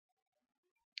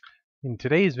In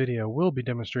today's video, we'll be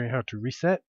demonstrating how to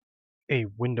reset a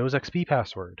Windows XP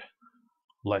password.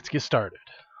 Let's get started.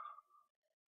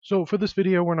 So for this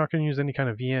video, we're not going to use any kind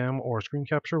of VM or screen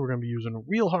capture. We're going to be using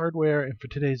real hardware, and for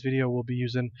today's video, we'll be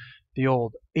using the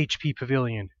old HP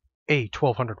Pavilion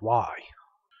A1200Y.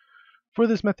 For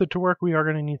this method to work, we are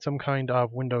going to need some kind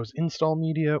of Windows install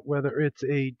media, whether it's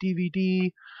a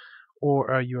DVD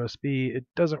or a USB. It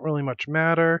doesn't really much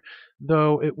matter,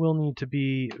 though it will need to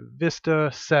be Vista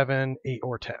 7, 8,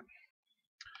 or 10.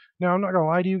 Now, I'm not going to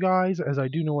lie to you guys, as I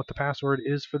do know what the password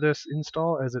is for this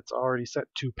install, as it's already set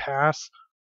to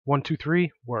pass123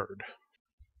 word.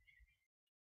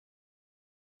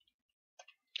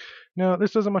 Now,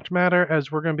 this doesn't much matter,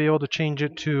 as we're going to be able to change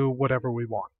it to whatever we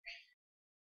want.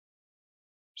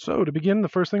 So to begin, the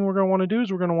first thing we're going to want to do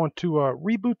is we're going to want to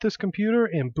reboot this computer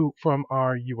and boot from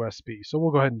our USB. So we'll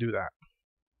go ahead and do that.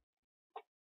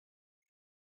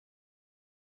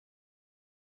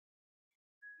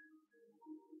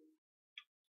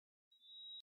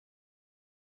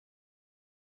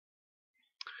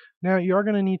 Now you are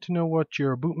going to need to know what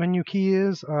your boot menu key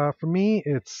is. For me,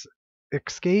 it's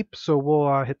escape, so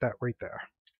we'll hit that right there.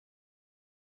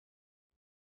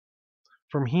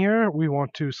 From here, we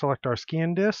want to select our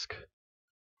scan disk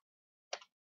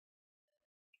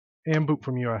and boot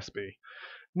from USB.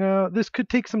 Now, this could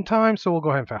take some time, so we'll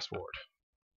go ahead and fast forward.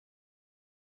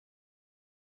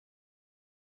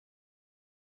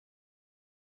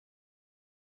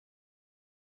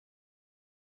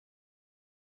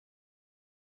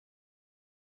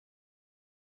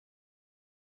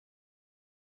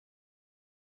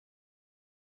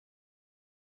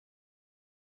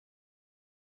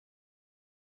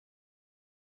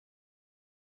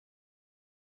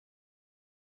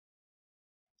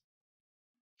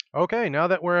 Okay, now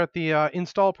that we're at the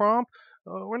install prompt,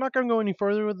 we're not going to go any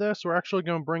further with this. We're actually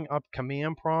going to bring up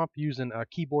command prompt using a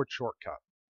keyboard shortcut.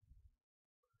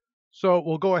 So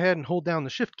we'll go ahead and hold down the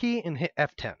shift key and hit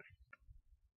F10.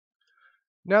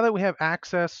 Now that we have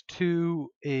access to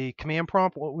a command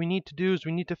prompt, what we need to do is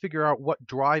we need to figure out what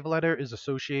drive letter is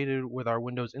associated with our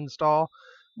Windows install.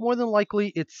 More than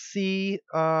likely it's C,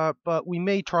 but we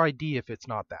may try D if it's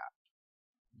not that.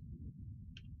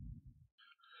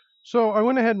 So I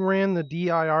went ahead and ran the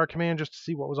dir command just to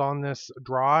see what was on this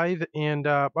drive, and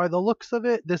by the looks of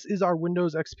it, this is our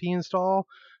Windows XP install.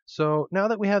 So now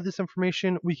that we have this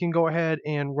information, we can go ahead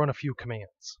and run a few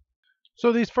commands.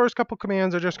 So these first couple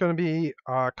commands are just going to be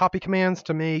copy commands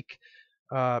to make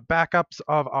backups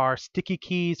of our sticky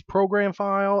keys program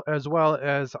file, as well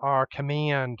as our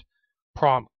command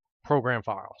prompt program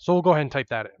file. So we'll go ahead and type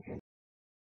that in.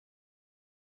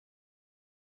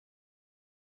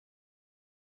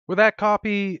 With that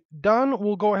copy done,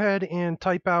 we'll go ahead and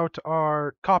type out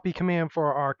our copy command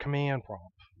for our command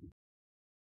prompt.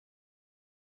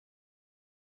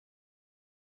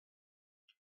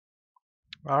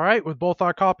 All right, with both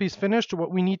our copies finished,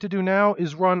 what we need to do now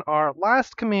is run our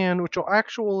last command, which will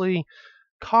actually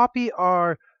copy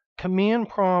our command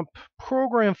prompt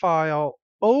program file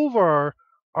over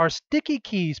our sticky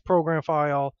keys program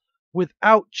file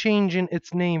without changing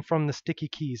its name from the sticky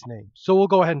keys name. So we'll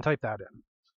go ahead and type that in.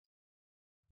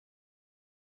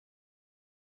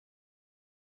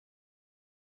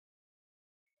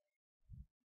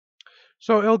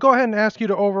 So it'll go ahead and ask you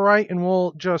to overwrite, and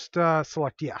we'll just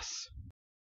select yes.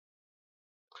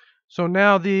 So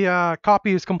now the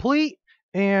copy is complete,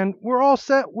 and we're all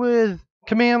set with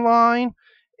command line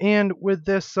and with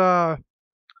this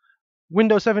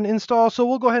Windows 7 install. So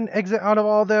we'll go ahead and exit out of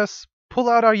all this, pull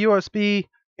out our USB,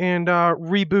 and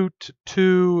reboot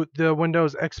to the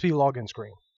Windows XP login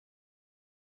screen.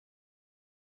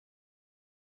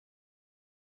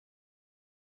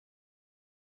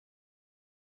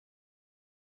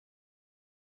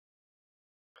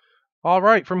 All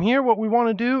right, from here, what we want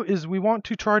to do is we want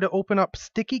to try to open up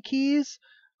sticky keys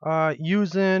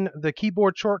using the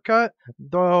keyboard shortcut,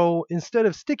 though instead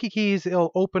of sticky keys,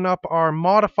 it'll open up our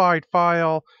modified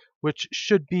file, which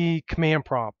should be command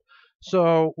prompt.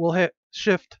 So we'll hit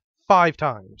shift 5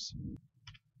 times.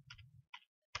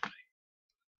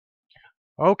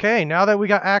 Okay, now that we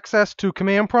got access to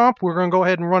command prompt, we're going to go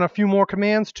ahead and run a few more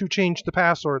commands to change the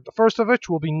password. The first of which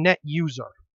will be net user.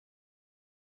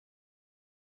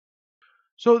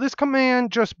 So this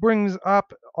command just brings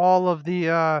up all of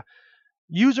the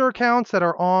user accounts that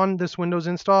are on this Windows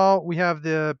install. We have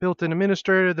the built-in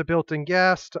administrator, the built-in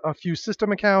guest, a few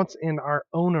system accounts, and our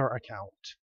owner account.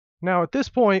 Now at this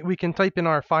point, we can type in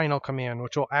our final command,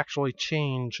 which will actually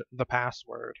change the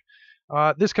password.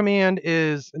 This command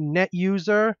is net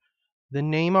user, the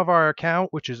name of our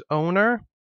account, which is owner,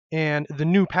 and the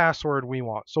new password we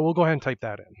want. So we'll go ahead and type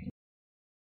that in.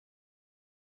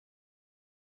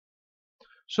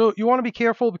 So you want to be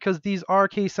careful because these are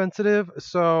case sensitive.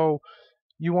 So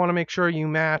you want to make sure you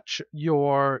match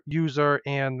your user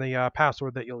and the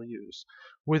password that you'll use.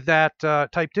 With that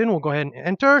typed in, we'll go ahead and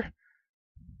enter.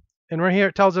 And right here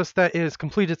it tells us that it is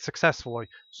completed successfully.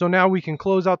 So now we can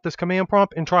close out this command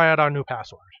prompt and try out our new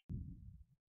password.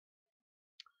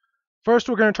 First,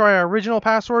 we're going to try our original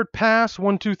password,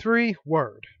 pass123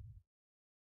 word.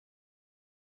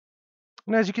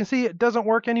 And as you can see, it doesn't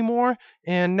work anymore.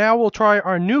 And now we'll try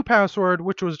our new password,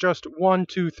 which was just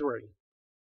 123.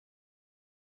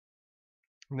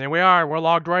 And there we are. We're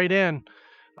logged right in.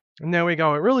 And there we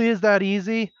go. It really is that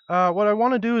easy. What I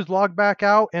want to do is log back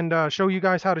out and show you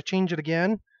guys how to change it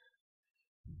again.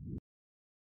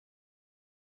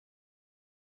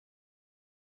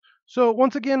 So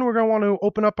once again, we're going to want to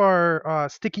open up our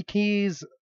sticky keys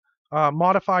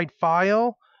modified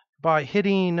file by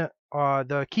hitting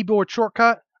the keyboard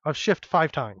shortcut of Shift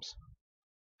 5 times.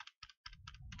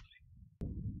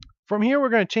 From here, we're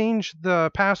going to change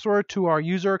the password to our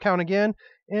user account again,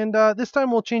 and this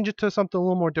time we'll change it to something a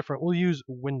little more different. We'll use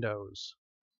Windows.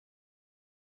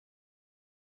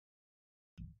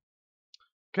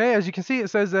 Okay, as you can see, it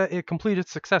says that it completed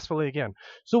successfully again.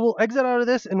 So we'll exit out of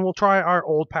this and we'll try our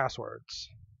old passwords.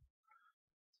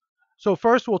 So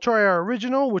first we'll try our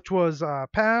original, which was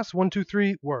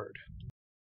pass123 word.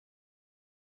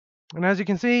 And as you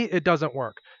can see, it doesn't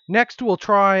work. Next, we'll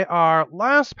try our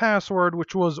last password,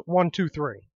 which was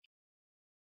 123.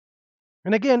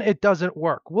 And again, it doesn't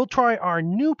work. We'll try our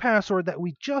new password that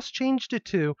we just changed it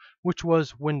to, which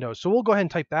was Windows. So we'll go ahead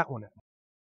and type that one in.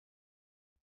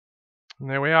 And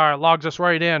there we are. It logs us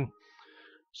right in.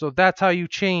 So that's how you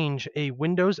change a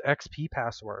Windows XP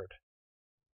password.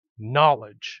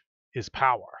 Knowledge is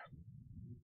power.